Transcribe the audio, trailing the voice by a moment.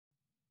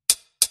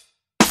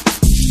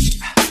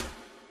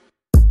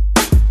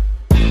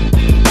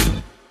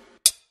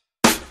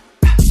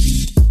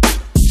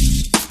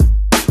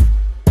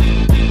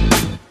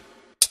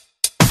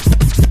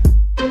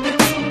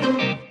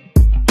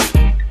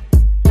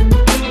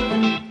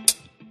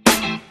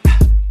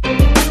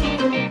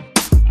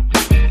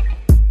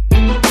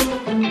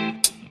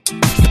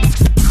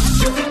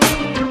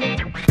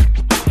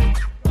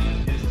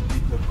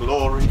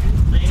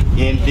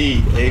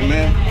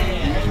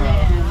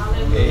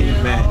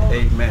Amen.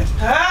 Amen.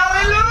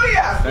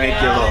 Hallelujah.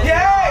 Thank you, Lord.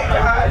 Yay,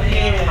 God.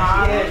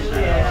 Yes,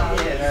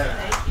 yes, yes.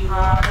 Thank you,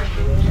 Lord.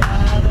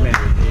 Amen.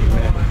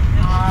 Amen.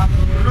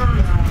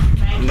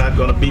 I'm not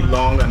going to be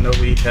long. I know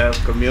we have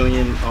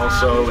communion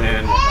also,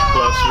 and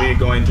plus we're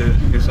going to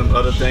do some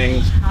other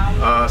things.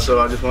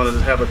 So I just wanted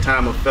to have a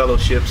time of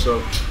fellowship.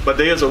 But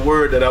there's a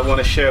word that I want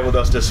to share with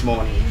us this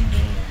morning,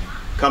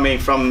 coming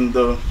from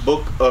the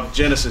book of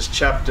Genesis,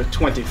 chapter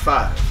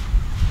 25.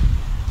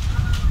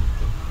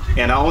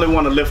 And I only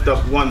want to lift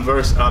up one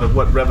verse out of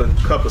what Reverend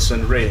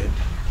Cupperson read.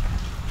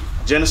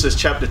 Genesis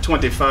chapter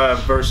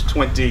 25, verse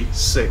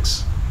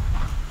 26.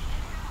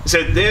 It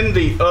said, "Then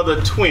the other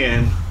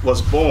twin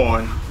was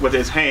born with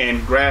his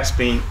hand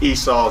grasping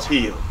Esau's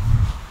heel.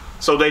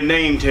 So they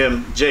named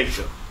him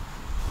Jacob.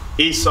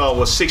 Esau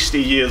was 60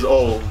 years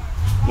old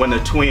when the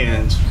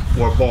twins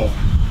were born."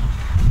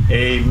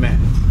 Amen.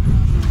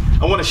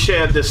 I want to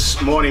share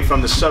this morning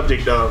from the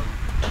subject of,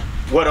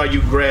 what are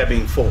you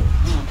grabbing for?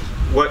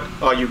 What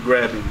are you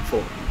grabbing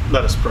for?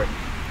 Let us pray.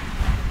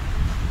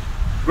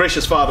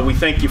 Gracious Father, we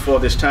thank you for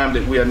this time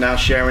that we are now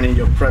sharing in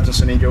your presence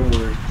and in your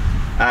word.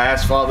 I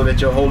ask, Father, that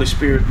your Holy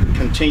Spirit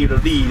continue to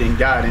lead and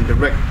guide and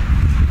direct.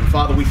 And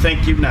Father, we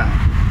thank you now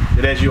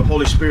that as your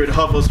Holy Spirit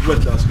hovers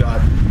with us,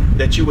 God,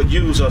 that you would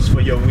use us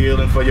for your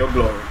will and for your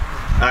glory.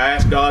 I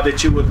ask, God,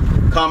 that you would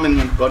come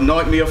and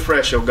anoint me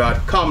afresh, oh God.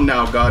 Come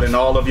now, God, in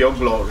all of your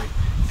glory.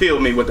 Fill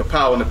me with the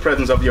power and the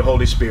presence of your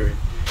Holy Spirit.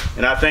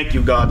 And I thank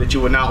you, God, that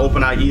you would now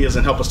open our ears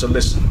and help us to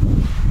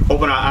listen.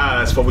 Open our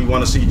eyes, for we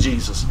want to see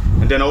Jesus.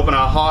 And then open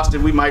our hearts that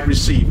we might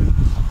receive him.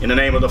 In the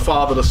name of the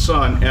Father, the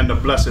Son, and the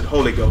blessed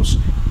Holy Ghost.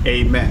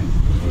 Amen.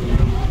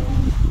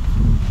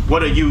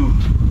 What are you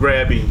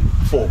grabbing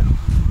for?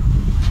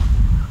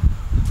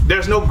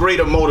 There's no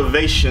greater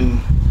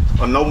motivation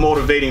or no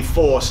motivating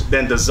force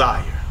than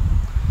desire.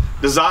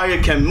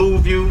 Desire can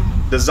move you.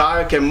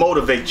 Desire can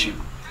motivate you.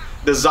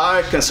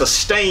 Desire can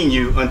sustain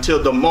you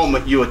until the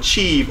moment you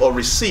achieve or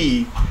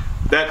receive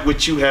that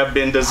which you have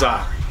been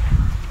desiring.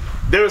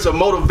 There is a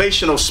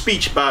motivational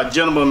speech by a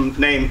gentleman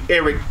named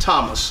Eric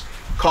Thomas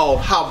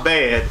called "How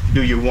Bad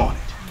Do You Want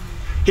It?"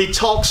 He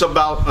talks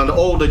about an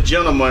older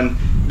gentleman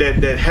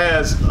that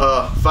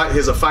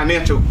is a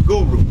financial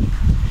guru.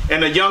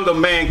 And a younger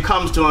man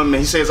comes to him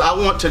and he says, "I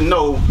want to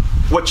know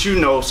what you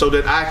know so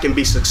that I can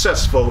be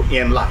successful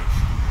in life."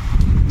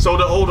 So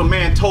the older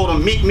man told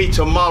him, "Meet me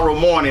tomorrow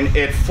morning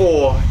at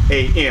 4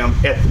 a.m.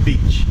 at the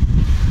beach."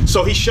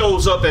 So he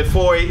shows up at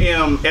 4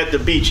 a.m. at the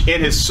beach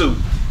in his suit,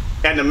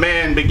 and the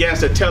man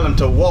begins to tell him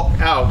to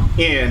walk out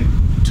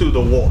into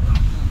the water.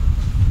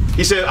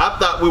 He said, "I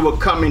thought we were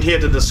coming here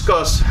to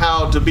discuss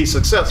how to be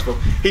successful."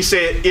 He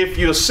said, "If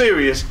you're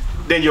serious,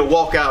 then you'll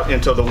walk out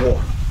into the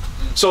water."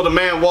 So the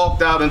man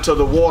walked out into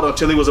the water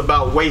until he was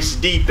about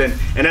waist deep,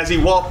 and as he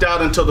walked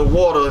out into the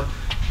water,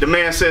 the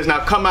man says,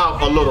 "Now come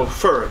out a little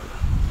further."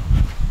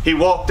 He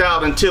walked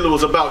out until it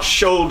was about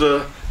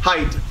shoulder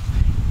height.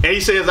 And he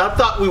says, "I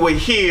thought we were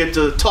here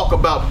to talk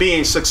about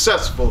being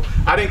successful.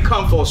 I didn't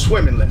come for a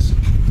swimming lesson."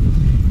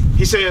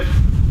 He said,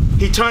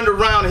 he turned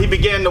around and he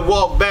began to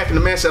walk back, and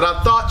the man said,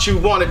 "I thought you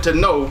wanted to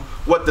know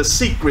what the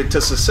secret to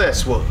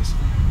success was."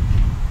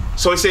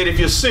 So he said, "If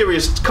you're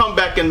serious, come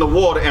back in the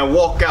water and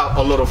walk out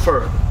a little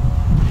further."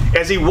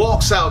 As he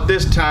walks out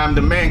this time,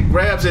 the man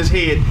grabs his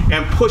head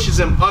and pushes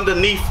him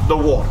underneath the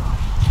water.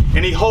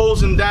 And he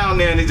holds him down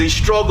there, and as he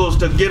struggles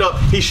to get up,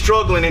 he's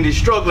struggling and he's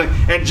struggling.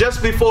 And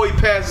just before he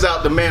passes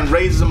out, the man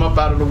raises him up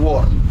out of the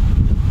water.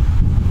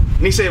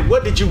 And he said,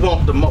 "What did you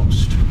want the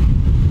most?"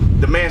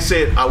 The man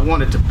said, "I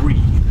wanted to breathe."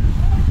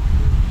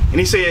 And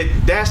he said,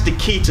 "That's the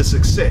key to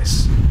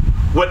success.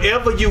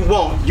 Whatever you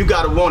want, you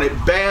got to want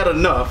it bad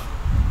enough,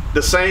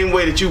 the same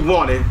way that you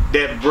wanted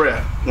that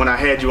breath when I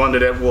had you under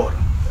that water."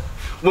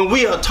 When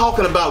we are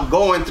talking about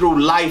going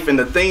through life and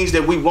the things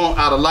that we want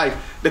out of life,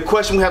 the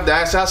question we have to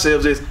ask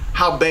ourselves is,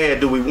 how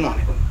bad do we want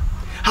it?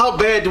 How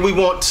bad do we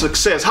want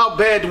success? How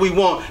bad do we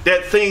want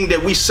that thing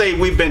that we say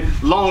we've been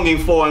longing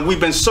for and we've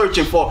been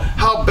searching for?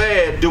 How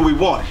bad do we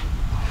want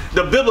it?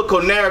 The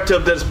biblical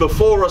narrative that's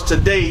before us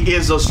today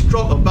is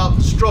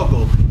about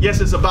struggle.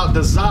 Yes, it's about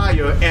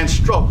desire and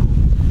struggle.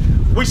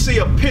 We see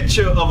a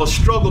picture of a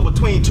struggle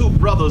between two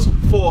brothers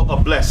for a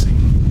blessing.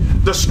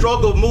 The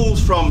struggle moves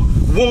from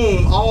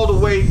womb all the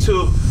way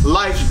to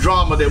life's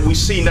drama that we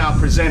see now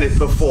presented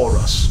before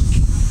us.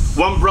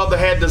 One brother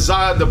had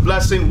desired the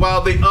blessing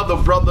while the other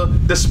brother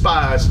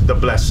despised the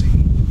blessing.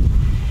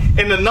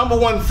 And the number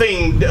one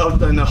thing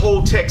in the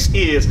whole text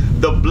is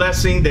the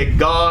blessing that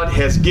God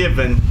has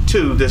given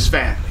to this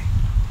family.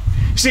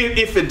 See,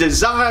 if it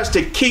desires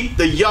to keep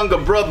the younger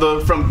brother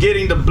from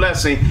getting the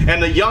blessing,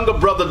 and the younger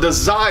brother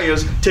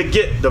desires to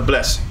get the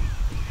blessing,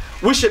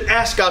 we should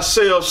ask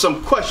ourselves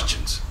some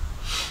questions.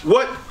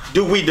 What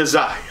do we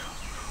desire?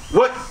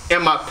 What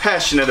am I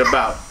passionate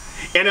about?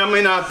 And am I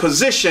in a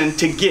position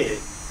to get it?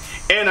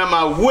 And am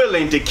I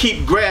willing to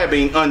keep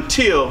grabbing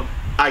until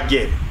I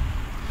get it?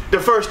 The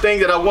first thing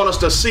that I want us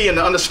to see and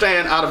to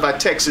understand out of our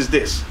text is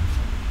this.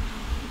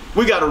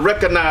 We got to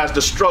recognize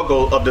the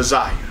struggle of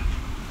desire.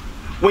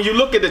 When you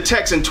look at the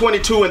text in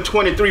 22 and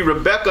 23,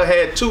 Rebekah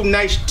had two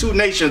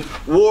nations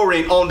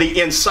warring on the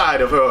inside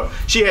of her.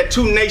 She had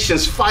two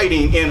nations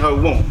fighting in her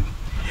womb.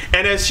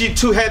 And as she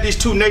had these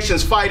two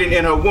nations fighting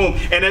in her womb,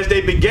 and as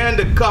they began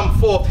to come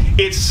forth,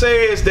 it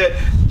says that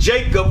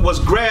Jacob was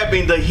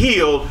grabbing the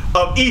heel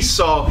of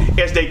Esau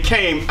as they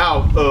came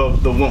out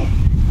of the womb.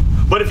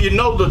 But if you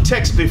know the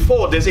text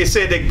before this, it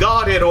said that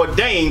God had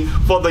ordained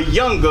for the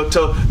younger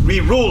to be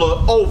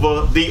ruler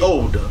over the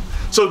older.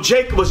 So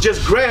Jacob was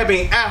just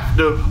grabbing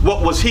after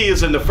what was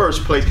his in the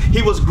first place.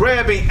 He was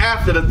grabbing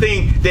after the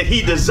thing that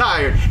he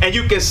desired. And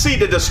you can see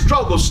that the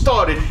struggle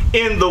started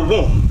in the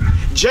womb.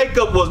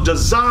 Jacob was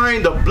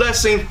desiring the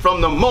blessing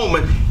from the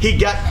moment he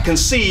got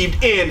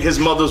conceived in his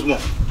mother's womb.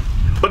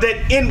 But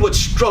that inward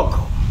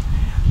struggle,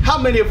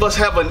 how many of us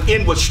have an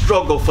inward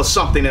struggle for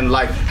something in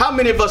life? How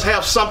many of us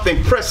have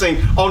something pressing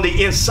on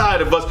the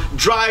inside of us,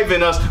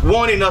 driving us,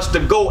 wanting us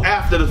to go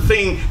after the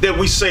thing that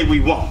we say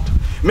we want?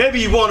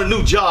 Maybe you want a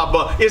new job,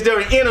 but is there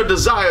an inner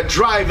desire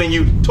driving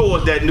you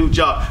toward that new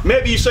job?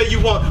 Maybe you say you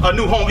want a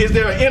new home. Is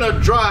there an inner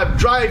drive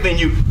driving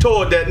you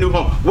toward that new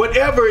home?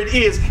 Whatever it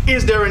is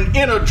there an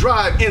inner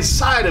drive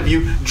inside of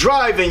you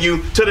driving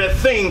you to that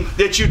thing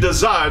that you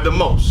desire the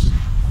most?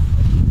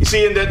 You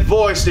see, in that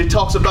voice, it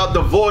talks about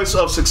the voice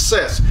of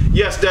success.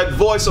 Yes, that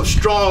voice of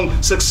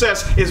strong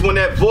success is when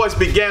that voice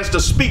begins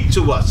to speak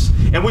to us.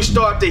 And we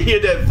start to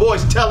hear that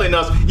voice telling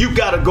us, you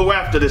got to go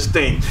after this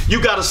thing.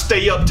 You got to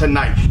stay up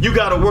tonight. You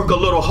got to work a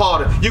little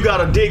harder. You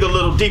got to dig a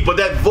little deeper.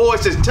 That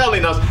voice is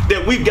telling us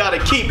that we've got to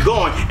keep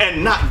going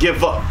and not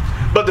give up.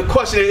 But the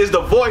question is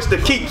the voice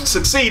that keeps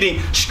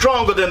succeeding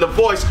stronger than the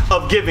voice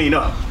of giving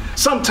up?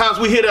 Sometimes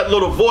we hear that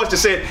little voice that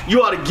says,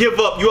 you ought to give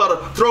up, you ought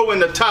to throw in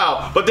the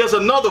towel. But there's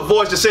another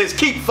voice that says,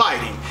 keep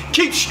fighting,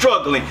 keep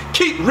struggling,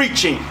 keep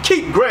reaching,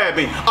 keep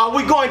grabbing. Are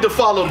we going to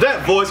follow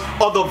that voice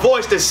or the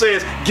voice that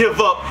says, give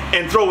up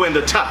and throw in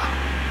the towel?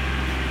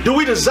 Do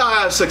we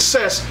desire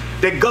success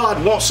that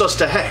God wants us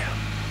to have?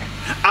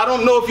 I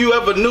don't know if you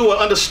ever knew or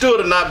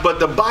understood or not, but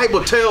the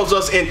Bible tells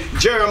us in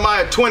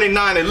Jeremiah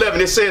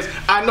 29:11, it says,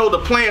 I know the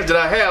plans that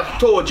I have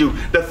toward you,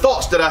 the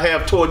thoughts that I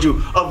have toward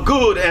you, of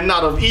good and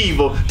not of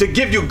evil, to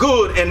give you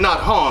good and not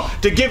harm,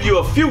 to give you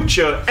a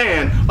future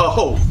and a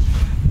hope.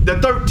 The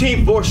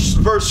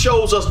 13th verse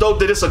shows us, though,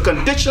 that it's a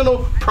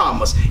conditional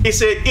promise. It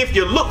said, if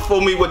you look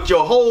for me with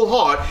your whole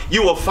heart,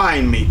 you will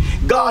find me.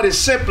 God is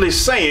simply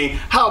saying,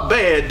 how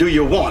bad do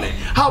you want it?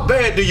 How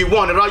bad do you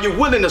want it? Are you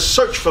willing to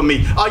search for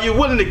me? Are you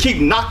willing to keep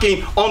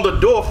knocking on the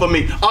door for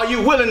me? Are you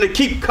willing to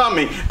keep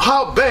coming?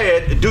 How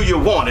bad do you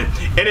want it?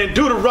 And in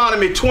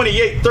Deuteronomy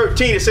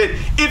 28:13, it said,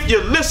 if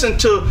you listen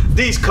to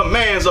these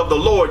commands of the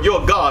Lord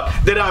your God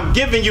that I'm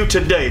giving you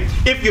today,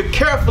 if you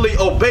carefully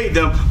obey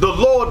them, the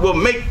Lord will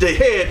make the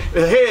head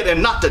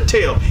and not the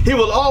tail. He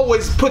will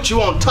always put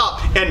you on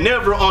top and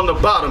never on the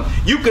bottom.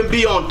 You can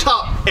be on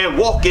top and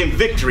walk in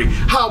victory.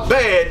 How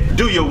bad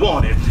do you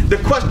want it? The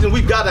question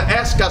we've got to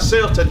ask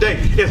ourselves today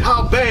is,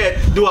 how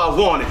bad do I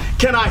want it?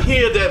 Can I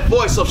hear that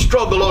voice of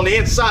struggle on the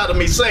inside of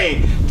me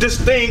saying,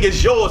 this thing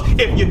is yours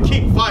if you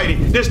keep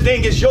fighting. This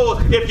thing is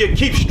yours if you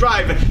keep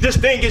striving. This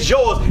thing is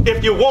yours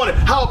if you want it.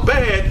 How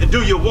bad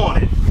do you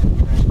want it?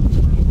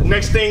 The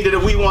next thing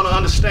that we want to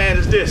understand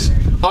is this.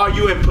 Are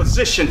you in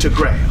position to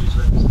grab?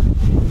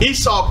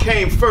 Esau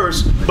came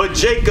first, but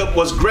Jacob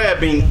was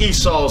grabbing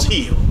Esau's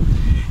heel.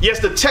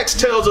 Yes, the text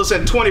tells us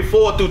in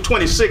 24 through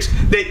 26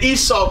 that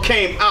Esau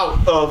came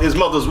out of his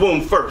mother's womb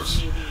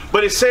first.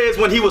 But it says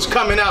when he was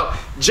coming out,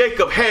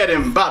 Jacob had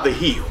him by the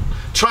heel,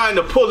 trying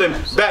to pull him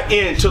back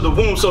into the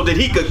womb so that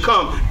he could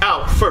come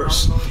out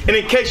first. And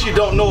in case you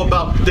don't know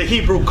about the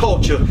Hebrew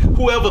culture,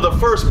 whoever the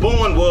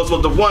firstborn was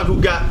the one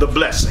who got the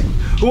blessing.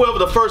 Whoever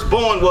the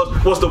firstborn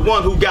was the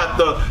one who got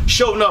the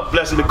shown up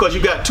blessing, because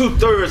you got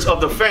 2/3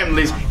 of the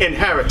family's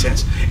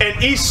inheritance.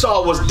 And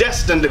Esau was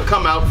destined to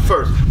come out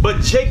first. But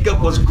Jacob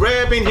was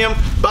grabbing him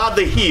by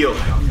the heel,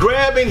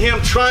 grabbing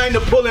him, trying to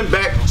pull him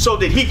back so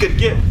that he could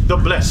get the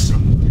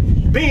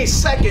blessing. Being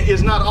second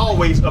is not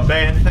always a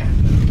bad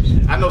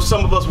thing. I know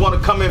some of us want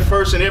to come in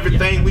first in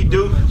everything we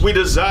do. We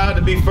desire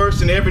to be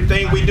first in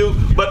everything we do.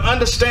 But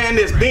understand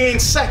this, being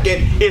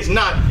second is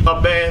not a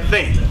bad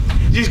thing.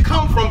 These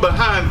come from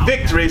behind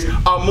victories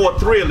are more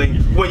thrilling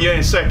when you're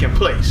in second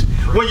place.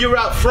 When you're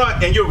out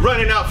front and you're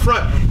running out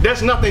front,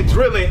 there's nothing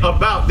thrilling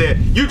about that.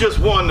 You just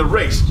won the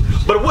race.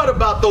 But what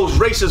about those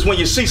races when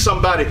you see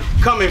somebody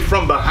coming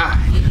from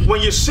behind?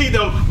 When you see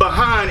them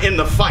behind in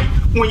the fight,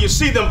 when you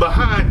see them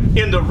behind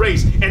in the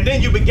race, and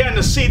then you begin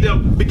to see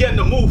them begin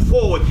to move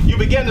forward, you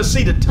begin to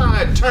see the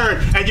tide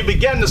turn, and you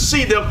begin to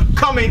see them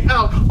coming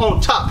out on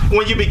top.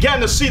 When you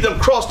begin to see them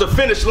cross the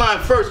finish line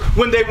first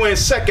when they were in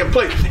second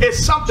place,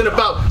 it's something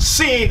about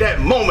seeing that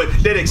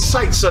moment that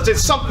excites us.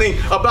 It's something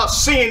about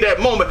seeing that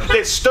moment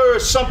that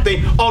stirs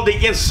something on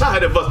the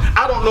inside of us.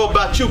 I don't know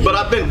about you, but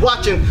I've been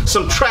watching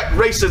some track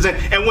races,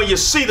 and when you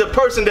see the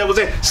person that was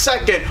in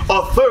second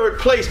or third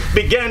place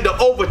begin begin to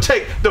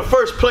overtake the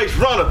first place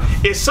runner,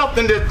 it's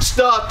something that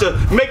starts to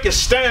make you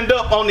stand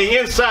up on the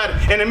inside,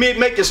 and it may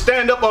make you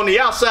stand up on the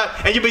outside,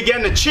 and you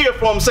begin to cheer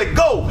for them and say,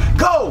 go,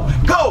 go,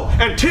 go,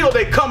 until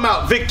they come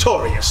out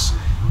victorious.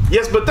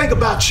 Yes, but think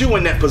about you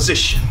in that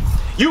position.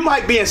 You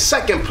might be in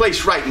second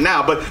place right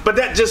now, but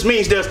that just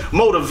means there's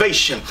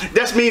motivation.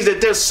 That means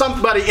that there's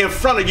somebody in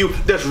front of you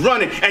that's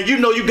running, and you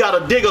know you got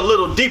to dig a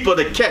little deeper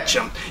to catch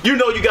them. You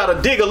know you got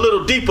to dig a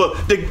little deeper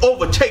to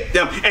overtake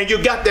them, and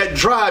you got that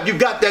drive, you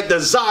got that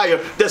desire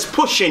that's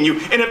pushing you.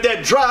 And if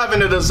that drive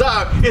and the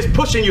desire is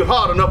pushing you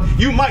hard enough,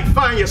 you might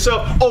find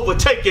yourself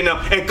overtaking them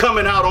and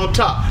coming out on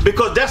top,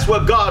 because that's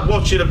where God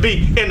wants you to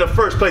be in the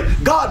first place.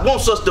 God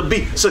wants us to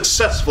be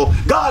successful.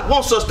 God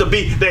wants us to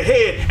be the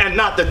head and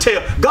not the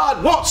tail.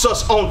 God wants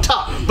us on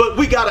top, but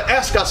we got to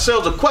ask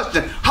ourselves a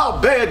question: how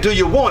bad do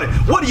you want it?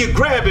 What are you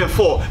grabbing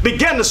for?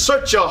 Begin to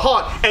search your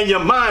heart and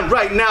your mind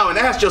right now and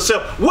ask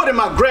yourself, what am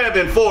I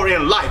grabbing for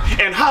in life,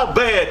 and how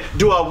bad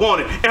do I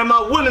want it? Am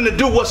I willing to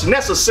do what's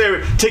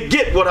necessary to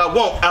get what I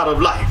want out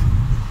of life?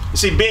 You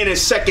see, being in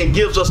second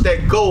gives us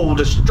that goal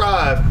to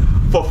strive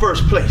for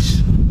first place,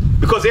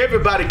 because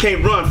everybody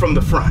can't run from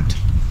the front.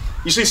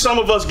 You see, some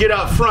of us get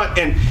out front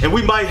and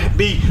we might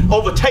be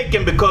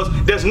overtaken because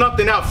there's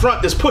nothing out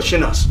front that's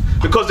pushing us,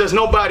 because there's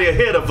nobody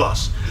ahead of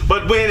us.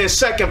 But when in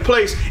second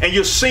place and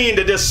you're seeing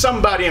that there's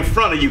somebody in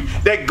front of you,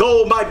 that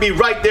goal might be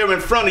right there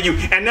in front of you,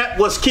 and that's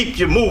what keeps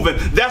you moving.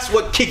 That's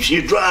what keeps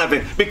you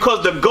driving,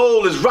 because the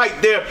goal is right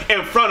there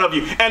in front of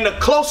you. And the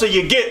closer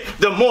you get,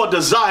 the more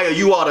desire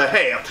you ought to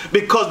have,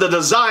 because the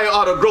desire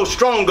ought to grow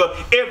stronger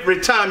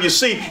every time you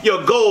see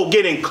your goal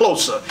getting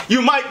closer.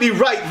 You might be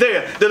right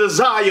there. The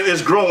desire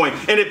is growing,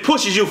 and it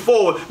pushes you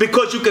forward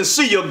because you can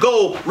see your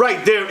goal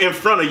right there in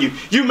front of you.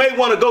 You may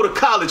want to go to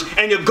college,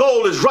 and your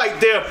goal is right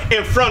there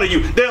in front of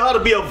you. There ought to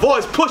be a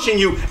voice pushing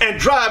you and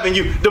driving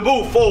you to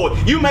move forward.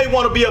 You may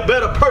want to be a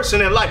better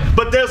person in life,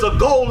 but there's a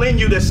goal in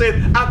you that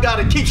says, I got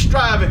to keep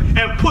striving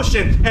and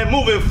pushing and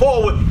moving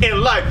forward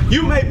in life.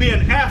 You may be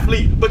an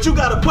athlete, but you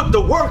got to put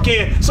the work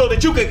in so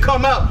that you can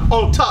come out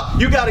on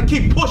top. You got to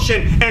keep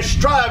pushing and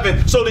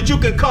striving so that you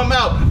can come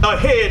out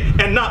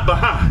ahead and not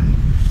behind.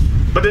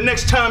 But the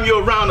next time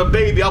you're around a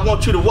baby, I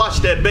want you to watch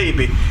that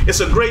baby. It's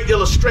a great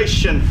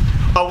illustration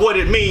of what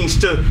it means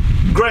to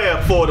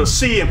grab for, to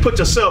see and put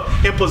yourself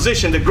in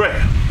position to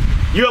grab.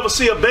 You ever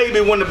see a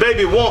baby when the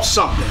baby wants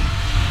something?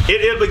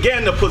 It'll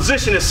begin to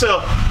position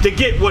itself to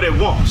get what it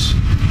wants.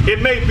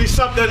 It may be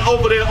something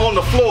over there on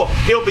the floor.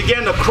 It'll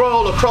begin to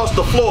crawl across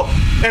the floor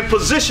and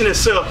position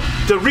itself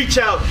to reach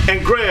out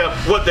and grab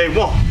what they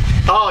want.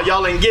 Oh,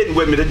 y'all ain't getting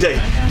with me today.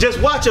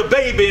 Just watch a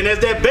baby, and as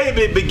that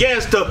baby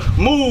begins to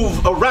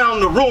move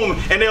around the room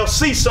and they'll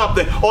see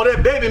something, or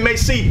that baby may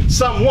see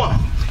someone,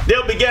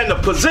 they'll begin to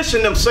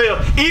position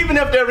themselves, even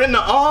if they're in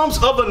the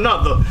arms of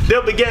another,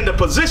 they'll begin to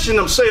position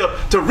themselves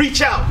to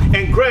reach out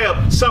and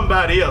grab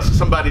somebody else.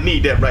 Somebody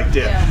need that right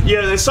there.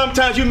 Yeah, and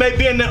sometimes you may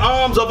be in the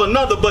arms of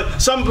another, but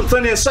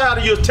something inside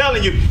of you is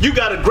telling you, you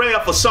got to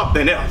grab for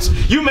something else.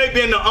 You may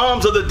be in the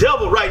arms of the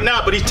devil right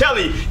now, but he's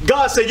telling you,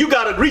 God said, you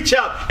got to reach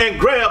out and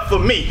grab for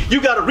me.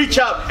 You got to reach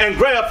out and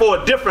grab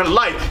for a different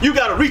life. You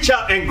got to reach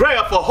out and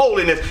grab for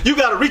holiness. You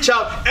got to reach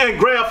out and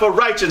grab for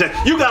righteousness.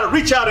 You got to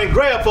reach out and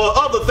grab for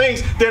other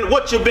things than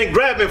what you've been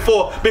grabbing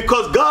for,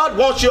 because God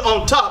wants you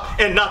on top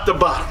and not the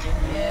bottom.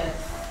 Yes.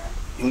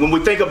 And when we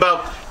think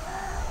about,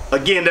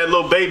 again, that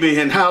little baby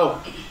and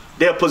how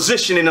they're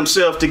positioning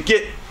themselves to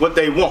get what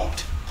they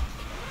want.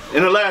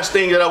 And the last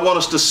thing that I want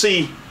us to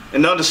see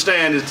and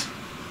understand is,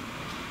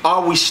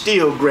 are we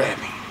still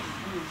grabbing?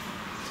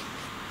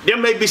 There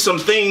may be some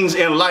things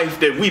in life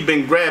that we've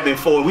been grabbing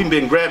for, and we've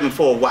been grabbing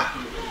for a while.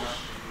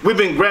 We've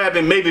been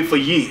grabbing maybe for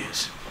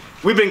years.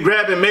 We've been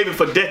grabbing maybe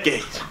for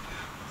decades.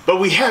 But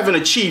we haven't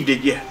achieved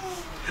it yet.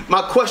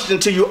 My question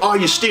to you, are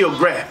you still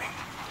grabbing?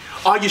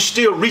 Are you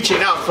still reaching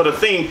out for the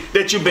thing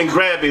that you've been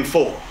grabbing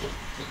for?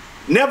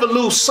 Never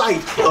lose sight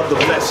of the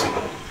blessing.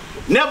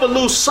 Never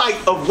lose sight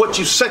of what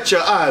you set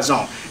your eyes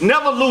on.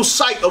 Never lose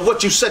sight of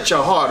what you set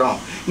your heart on.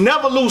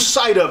 Never lose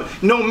sight of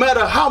it. No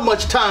matter how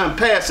much time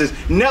passes,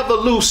 never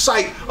lose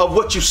sight of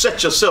what you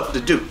set yourself to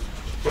do.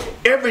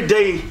 Every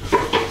day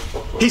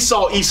he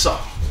saw Esau.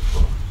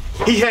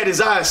 He had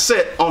his eyes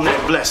set on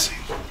that blessing.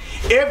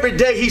 Every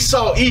day he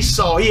saw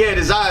Esau, he had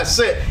his eyes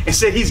set and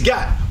said, he's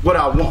got what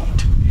I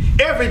want.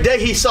 Every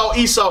day he saw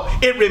Esau,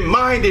 it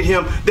reminded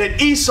him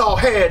that Esau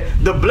had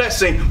the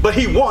blessing, but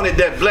he wanted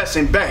that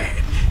blessing bad.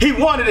 He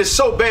wanted it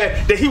so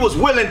bad that he was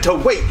willing to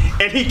wait,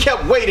 and he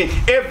kept waiting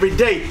every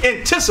day,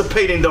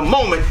 anticipating the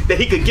moment that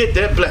he could get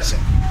that blessing.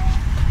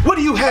 What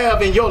do you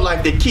have in your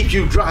life that keeps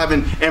you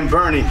driving and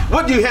burning?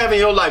 What do you have in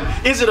your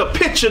life? Is it a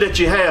picture that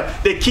you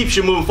have that keeps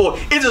you moving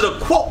forward? Is it a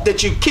quote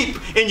that you keep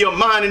in your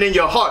mind and in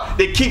your heart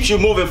that keeps you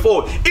moving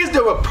forward? Is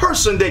there a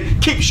person that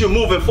keeps you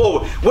moving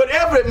forward?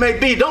 Whatever it may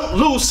be, don't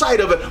lose sight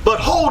of it, but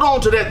hold on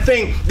to that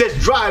thing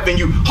that's driving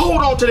you.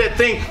 Hold on to that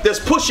thing that's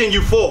pushing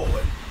you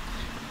forward.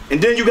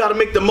 And then you got to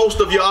make the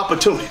most of your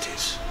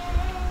opportunities.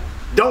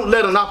 Don't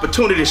let an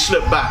opportunity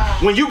slip by.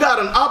 When you got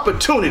an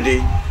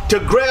opportunity to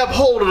grab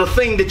hold of the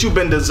thing that you've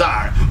been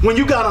desiring, when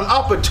you got an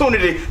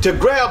opportunity to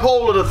grab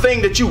hold of the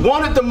thing that you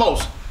wanted the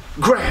most,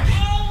 grab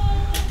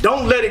it.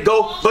 Don't let it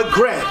go, but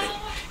grab it.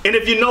 And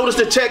if you notice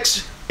the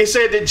text, it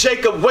said that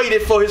Jacob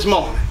waited for his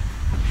moment.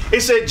 It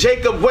said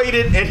Jacob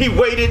waited and he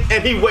waited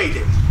and he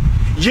waited.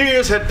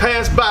 Years had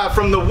passed by.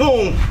 From the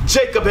womb,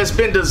 Jacob has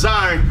been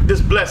desiring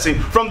this blessing.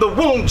 From the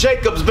womb,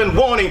 Jacob's been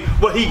wanting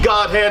what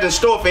God had in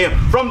store for him.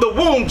 From the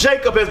womb,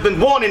 Jacob has been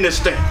wanting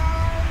this thing.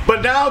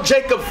 But now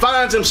Jacob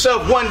finds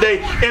himself one day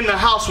in the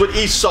house with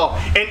Esau.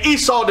 And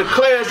Esau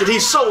declares that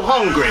he's so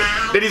hungry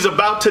that he's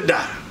about to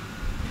die.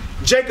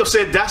 Jacob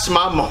said, that's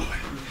my moment.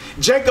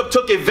 Jacob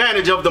took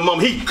advantage of the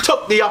moment. He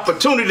took the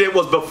opportunity that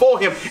was before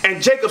him.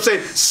 And Jacob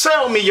said,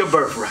 sell me your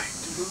birthright.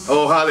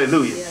 Oh,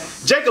 hallelujah. Yeah.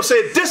 Jacob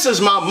said, this is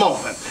my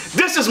moment.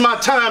 This is my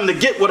time to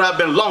get what I've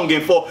been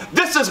longing for.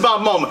 This is my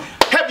moment.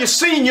 Have you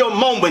seen your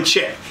moment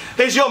yet?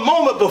 Is your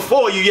moment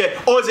before you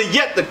yet, or is it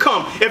yet to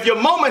come? If your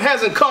moment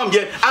hasn't come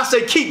yet, I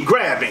say keep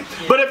grabbing.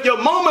 But if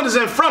your moment is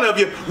in front of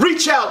you,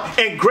 reach out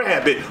and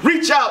grab it.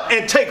 Reach out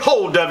and take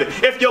hold of it.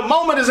 If your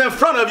moment is in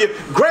front of you,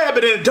 grab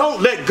it and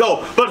don't let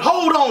go. But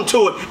hold on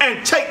to it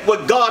and take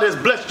what God has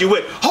blessed you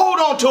with. Hold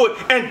on to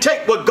it and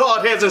take what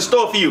God has in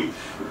store for you.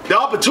 The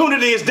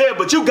opportunity is there,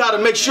 but you got to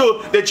make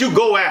sure that you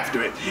go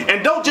after it.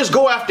 And don't just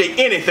go after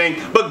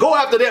anything, but go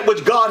after that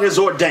which God has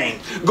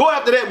ordained. Go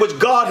after that which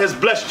God has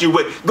blessed you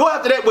with. Go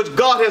after that which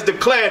God has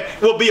declared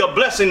will be a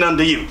blessing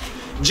unto you.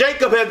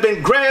 Jacob has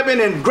been grabbing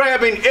and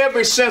grabbing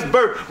ever since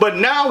birth, but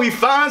now he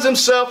finds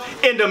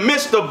himself in the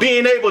midst of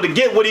being able to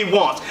get what he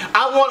wants.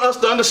 I want us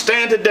to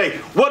understand today,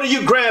 what are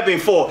you grabbing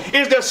for?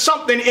 Is there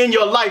something in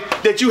your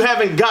life that you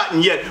haven't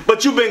gotten yet,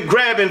 but you've been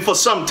grabbing for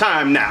some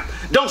time now?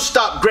 Don't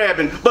stop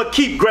grabbing, but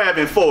keep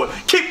grabbing for it.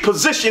 Keep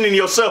positioning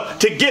yourself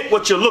to get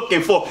what you're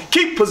looking for.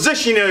 Keep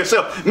positioning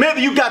yourself.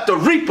 Maybe you got to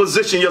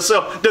reposition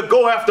yourself to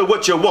go after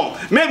what you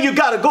want. Maybe you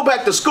got to go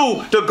back to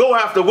school to go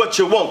after what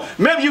you want.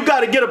 Maybe you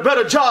got to get a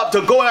better job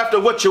to go after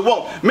what you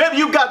want. Maybe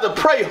you got to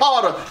pray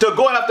harder to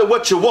go after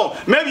what you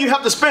want. Maybe you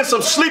have to spend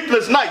some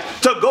sleepless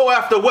nights to go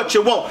after what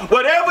you want.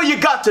 Whatever you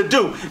got to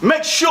do,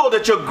 make sure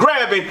that you're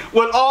grabbing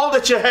with all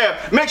that you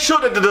have. Make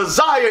sure that the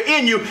desire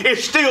in you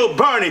is still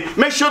burning.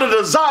 Make sure the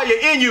desire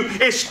in you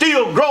is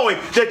still growing,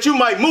 that you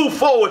might move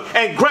forward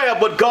and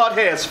grab what God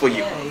has for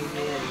you.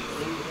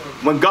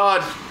 When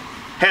God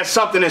has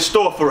something in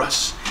store for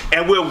us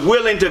and we're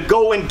willing to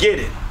go and get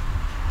it,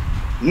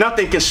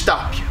 nothing can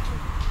stop you.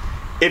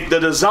 If the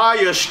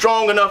desire is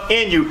strong enough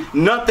in you,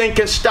 nothing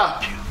can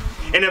stop you.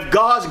 And if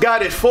God's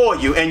got it for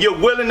you and you're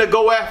willing to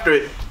go after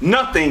it,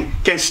 nothing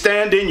can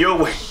stand in your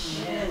way.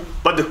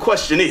 But the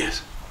question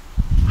is,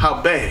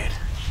 how bad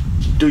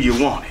do you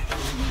want it?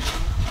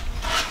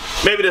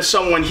 Maybe there's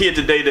someone here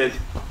today that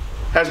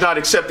has not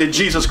accepted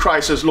Jesus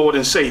Christ as Lord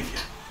and Savior.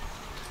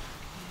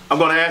 I'm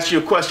going to ask you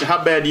a question.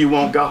 How bad do you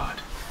want God?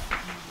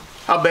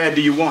 How bad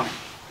do you want Him?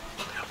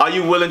 Are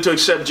you willing to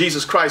accept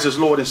Jesus Christ as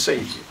Lord and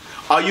Savior?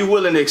 Are you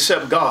willing to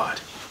accept God?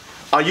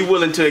 Are you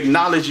willing to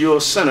acknowledge you're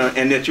a sinner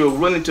and that you're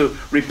willing to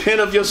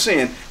repent of your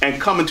sin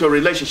and come into a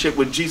relationship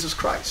with Jesus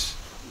Christ?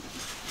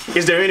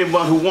 Is there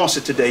anyone who wants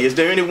it today? Is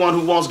there anyone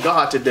who wants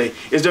God today?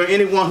 Is there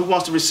anyone who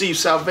wants to receive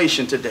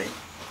salvation today?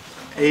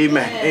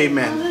 Amen.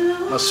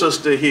 Amen. My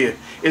sister here.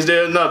 Is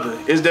there another?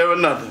 Is there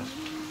another?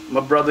 My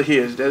brother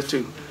here. Is there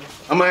too?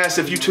 I'm going to ask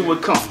if you two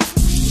would come.